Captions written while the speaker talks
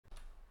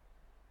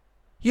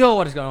Yo,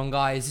 what is going on,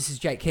 guys? This is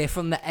Jake here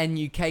from the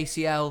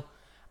NUKCL,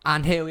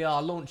 and here we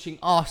are launching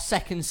our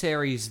second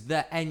series,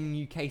 the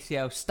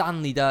NUKCL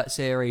Stanley Dirt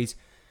Series.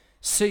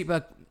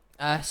 Super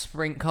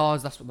sprint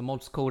cars, that's what the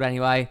mod's called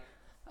anyway.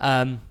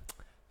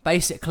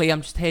 Basically,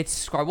 I'm just here to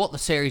describe what the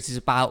series is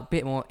about, a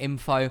bit more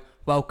info,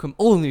 welcome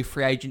all new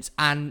free agents,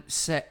 and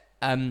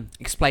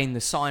explain the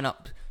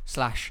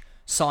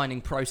sign-up/signing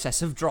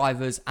process of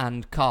drivers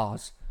and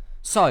cars.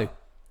 So,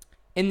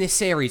 in this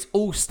series,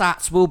 all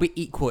stats will be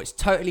equal. It's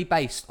totally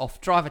based off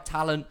driver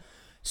talent,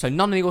 so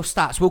none of your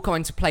stats will come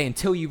into play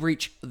until you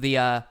reach the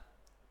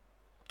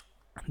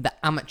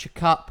Amateur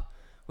Cup,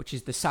 which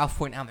is the South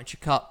Point Amateur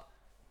Cup,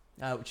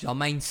 which is our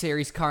main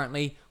series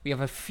currently. We have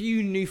a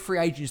few new free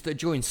agents that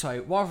join,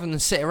 so rather than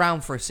sit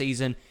around for a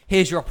season,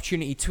 here's your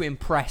opportunity to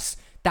impress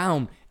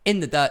down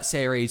in the Dirt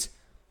Series,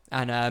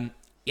 and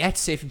to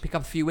see if you can pick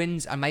up a few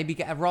wins and maybe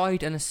get a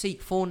ride and a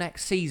seat for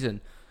next season.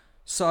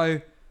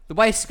 So the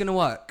way it's going to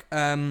work,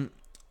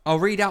 I'll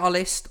read out a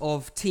list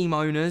of team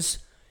owners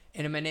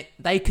in a minute.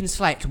 They can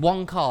select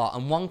one car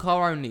and one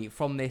car only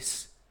from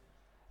this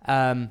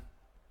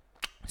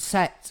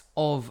set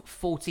of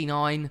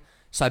 49.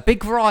 So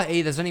big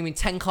variety. There's only been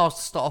 10 cars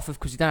to start off with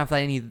because you don't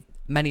have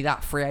many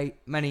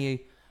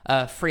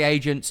free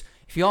agents.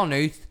 If you are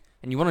new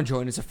and you want to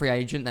join as a free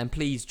agent, then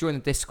please join the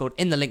Discord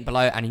in the link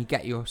below and you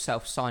get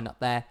yourself signed up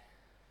there.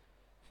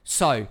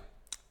 So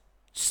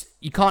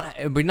you can't,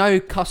 there'll be no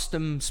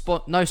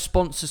no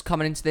sponsors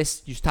coming into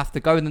this. You just have to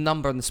go with the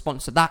number and the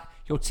sponsor that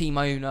your team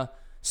owner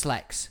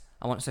selects,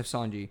 and once they've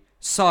signed you.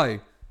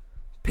 So,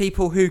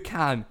 people who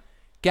can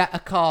get a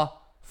car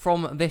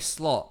from this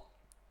slot.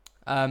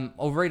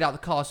 I'll read out the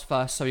cars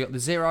first. So you got the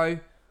 0,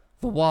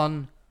 the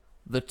 1,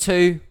 the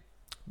 2,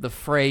 the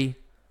 3,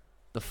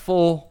 the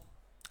 4,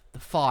 the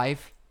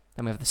 5.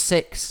 Then we have the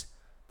 6,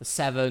 the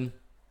 7,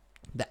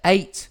 the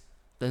 8,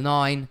 the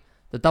 9,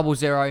 the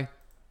 00,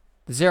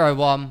 the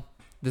 01,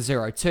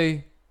 the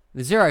 02,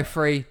 the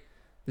 03,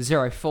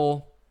 the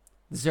 04,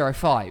 the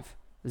 05,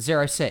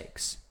 the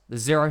 06, the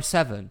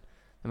 07,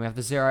 then we have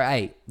the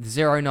 08,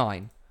 the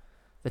 09,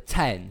 the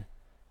 10,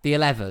 the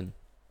 11,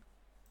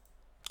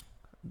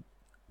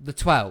 the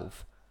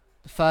 12,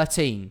 the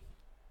 13,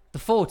 the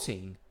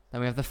 14,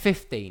 then we have the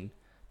 15,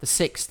 the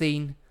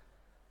 16,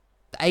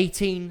 the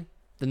 18,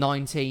 the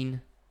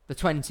 19, the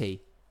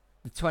 20,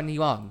 the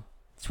 21,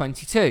 the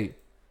 22,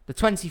 the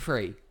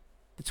 23,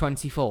 the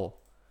 24,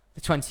 the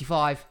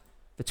 25,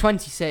 the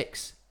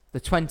 26, the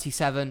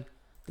 27,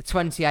 the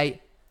 28,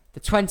 the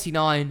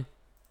 29,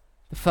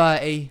 the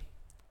 30,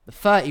 the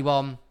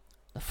 31,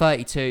 the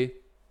 32,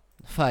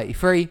 the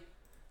 33,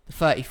 the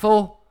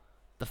 34,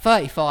 the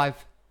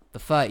 35, the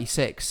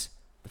 36,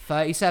 the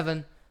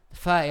 37, the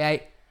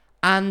 38,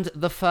 and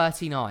the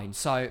 39.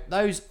 So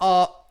those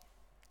are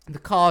the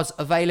cars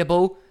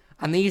available,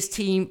 and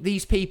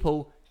these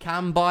people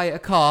can buy a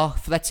car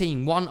for their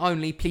team. One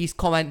only. Please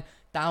comment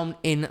down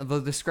in the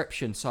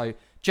description. So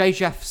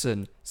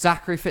Jefferson,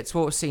 Zachary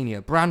Fitzwater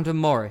Sr, Brandon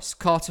Morris,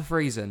 Carter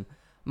Friesen,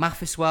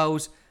 Mathis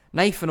Wells,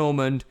 Nathan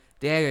Ormond,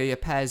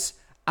 Yepez,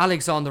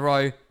 Alexander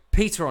Rowe,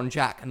 Peter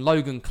Onjack, and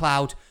Logan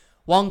Cloud.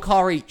 One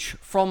car each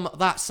from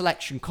that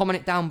selection. Comment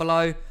it down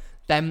below.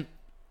 Then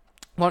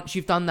once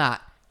you've done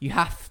that, you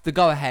have to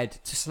go ahead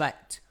to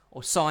select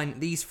or sign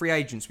these free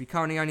agents. We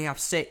currently only have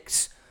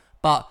 6,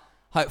 but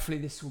hopefully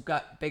this will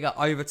get bigger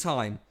over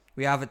time.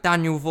 We have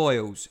Daniel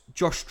Voyles,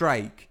 Josh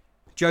Drake,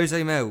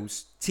 Jose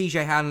Millz,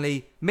 Teejay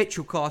Handley,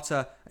 Mitchell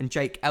Carter, and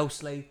Jake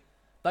Elsley.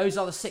 Those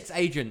are the 6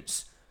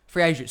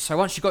 free agents. So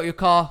once you've got your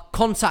car,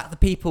 contact the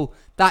people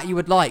that you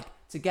would like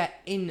to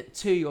get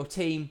into your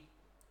team.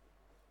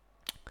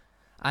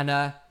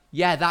 And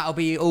that'll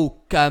be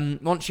all.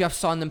 Once you have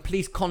signed them,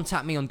 please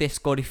contact me on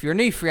Discord. If you're a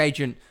new free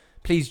agent,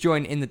 please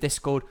join in the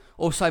Discord.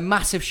 Also,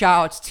 massive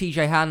shout out to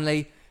Teejay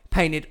Handley.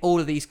 Painted all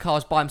of these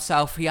cars by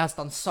himself. He has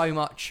done so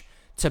much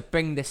to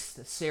bring this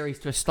series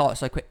to a start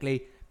so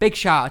quickly. Big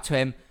shout out to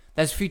him.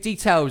 There's a few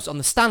details on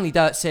the Stanley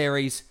Dirt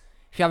Series.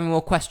 If you have any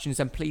more questions,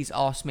 then please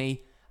ask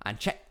me. And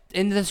check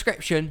in the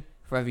description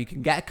for whether you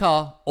can get a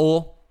car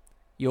or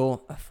you're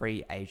a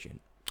free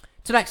agent.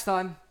 Till next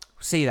time,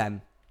 see you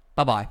then.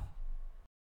 Bye-bye.